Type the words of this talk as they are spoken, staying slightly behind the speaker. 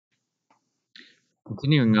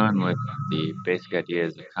Continuing on with the basic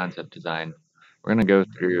ideas of concept design, we're going to go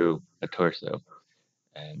through a torso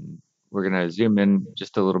and we're going to zoom in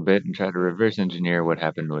just a little bit and try to reverse engineer what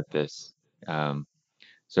happened with this um,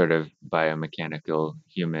 sort of biomechanical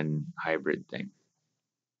human hybrid thing.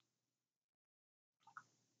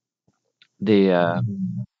 The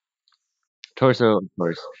torso, of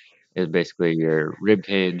course, is basically your rib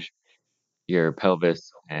cage, your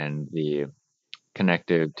pelvis, and the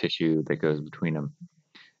connective tissue that goes between them.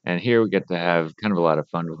 And here we get to have kind of a lot of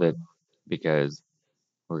fun with it because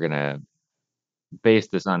we're going to base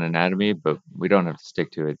this on anatomy, but we don't have to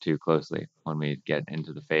stick to it too closely when we get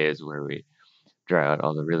into the phase where we draw out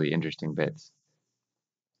all the really interesting bits.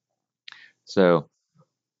 So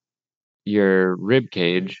your rib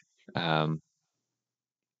cage um,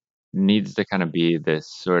 needs to kind of be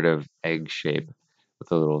this sort of egg shape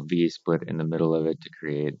with a little V split in the middle of it to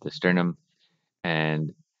create the sternum.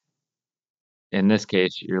 And in this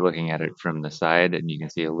case, you're looking at it from the side, and you can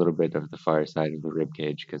see a little bit of the far side of the rib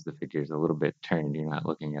cage because the figure is a little bit turned. You're not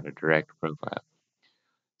looking at a direct profile.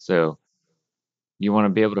 So you want to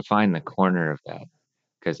be able to find the corner of that.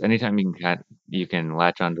 Because anytime you can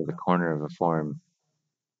latch onto the corner of a form,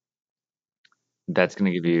 that's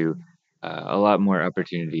going to give you a lot more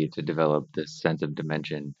opportunity to develop this sense of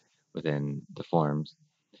dimension within the forms.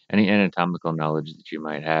 Any anatomical knowledge that you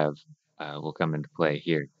might have will come into play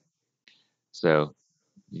here. So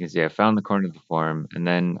you can see I found the corner of the form, and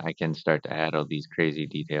then I can start to add all these crazy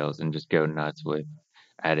details and just go nuts with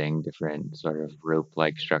adding different sort of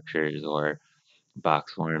rope-like structures or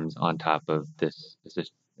box forms on top of this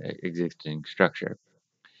existing structure.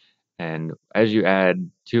 And as you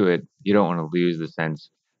add to it, you don't want to lose the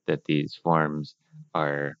sense that these forms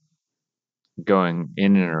are going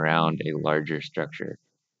in and around a larger structure.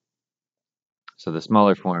 So the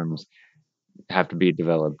smaller forms have to be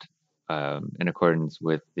developed in accordance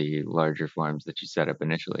with the larger forms that you set up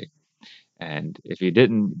initially. And if you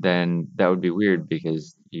didn't, then that would be weird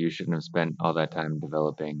because you shouldn't have spent all that time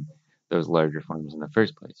developing those larger forms in the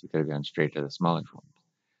first place. You could have gone straight to the smaller forms.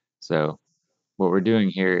 So what we're doing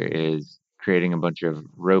here is creating a bunch of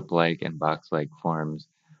rope-like and box-like forms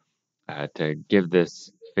to give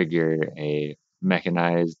this figure a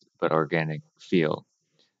mechanized but organic feel.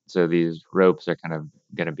 So these ropes are kind of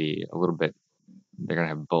going to be a little bit, they're going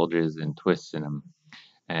to have bulges and twists in them.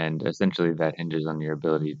 And essentially that hinges on your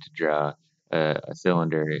ability to draw a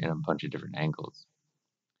cylinder in a bunch of different angles.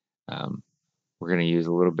 Um, we're going to use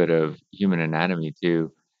a little bit of human anatomy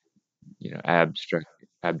too,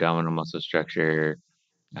 abdominal muscle structure,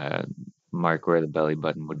 uh, mark where the belly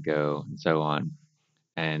button would go, and so on,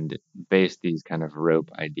 and base these kind of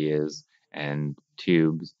rope ideas and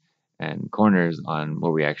tubes and corners on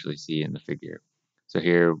what we actually see in the figure. So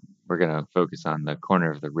here we're going to focus on the corner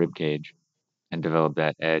of the rib cage and develop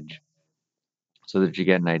that edge so that you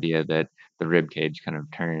get an idea that the rib cage kind of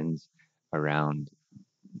turns around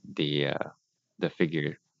the uh, the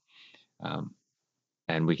figure. Um,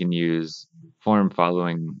 and we can use form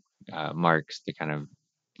following marks to kind of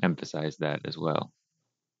emphasize that as well.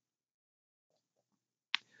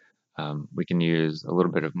 We can use a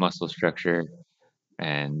little bit of muscle structure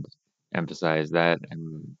and emphasize that.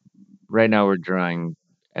 And right now we're drawing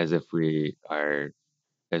as if we are,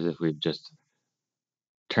 as if we've just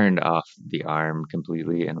turned off the arm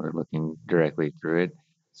completely and we're looking directly through it.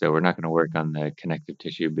 So we're not going to work on the connective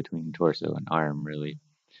tissue between torso and arm really,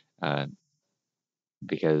 uh,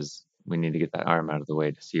 because we need to get that arm out of the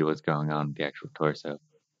way to see what's going on with the actual torso.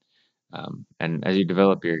 And as you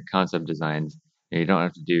develop your concept designs, you don't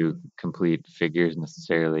have to do complete figures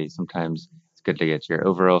necessarily. Sometimes it's good to get your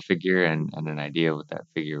overall figure and an idea what that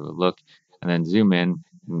figure will look, and then zoom in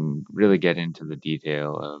and really get into the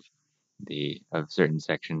detail of certain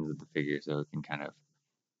sections of the figure, so it can kind of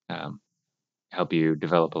um, help you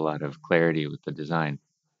develop a lot of clarity with the design.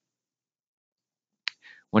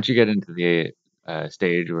 Once you get into the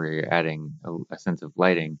stage where you're adding a sense of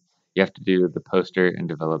lighting, you have to do the poster and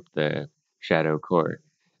develop the shadow core.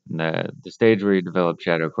 And the stage where you develop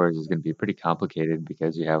shadow cores is going to be pretty complicated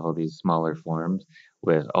because you have all these smaller forms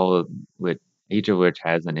with each of which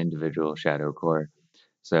has an individual shadow core.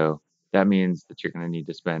 So that means that you're going to need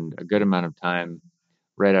to spend a good amount of time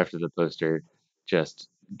right after the poster just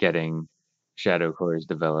getting shadow cores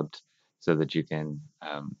developed so that you can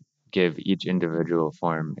give each individual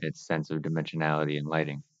form its sense of dimensionality and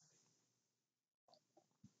lighting.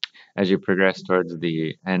 As you progress towards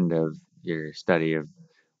the end of your study of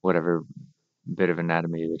whatever bit of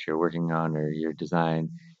anatomy that you're working on or your design,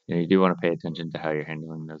 you do want to pay attention to how you're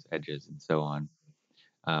handling those edges and so on.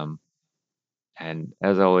 Um, and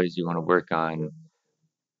as always, you want to work on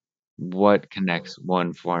what connects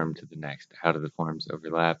one form to the next? How do the forms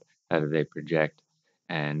overlap? How do they project?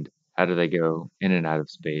 And how do they go in and out of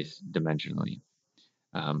space dimensionally?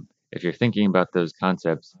 If you're thinking about those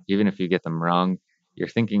concepts, even if you get them wrong, you're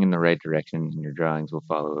thinking in the right direction and your drawings will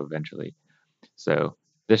follow eventually. So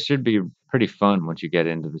this should be pretty fun once you get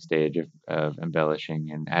into the stage of embellishing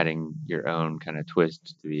and adding your own kind of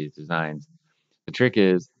twist to these designs. The trick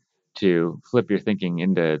is to flip your thinking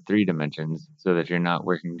into three dimensions so that you're not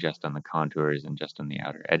working just on the contours and just on the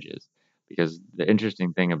outer edges. Because the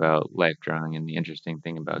interesting thing about life drawing and the interesting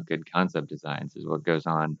thing about good concept designs is what goes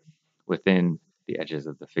on within the edges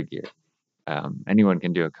of the figure. Anyone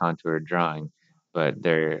can do a contour drawing, but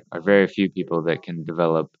there are very few people that can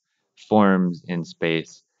develop forms in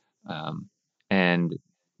space um, and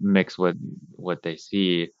mix what they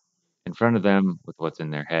see in front of them with what's in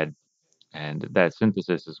their head. And that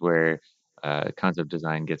synthesis is where concept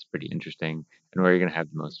design gets pretty interesting and where you're going to have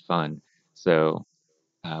the most fun. So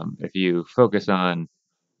if you focus on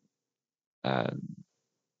uh,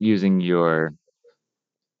 using your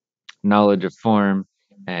knowledge of form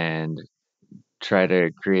and try to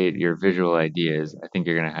create your visual ideas, I think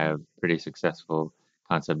you're going to have pretty successful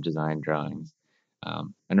concept design drawings.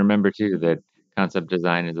 And remember too that concept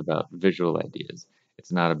design is about visual ideas.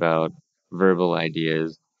 It's not about verbal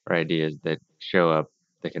ideas or ideas that show up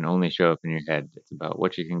that can only show up in your head. It's about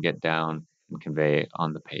what you can get down and convey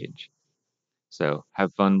on the page. So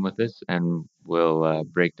have fun with this, and we'll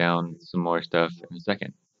break down some more stuff in a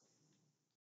second.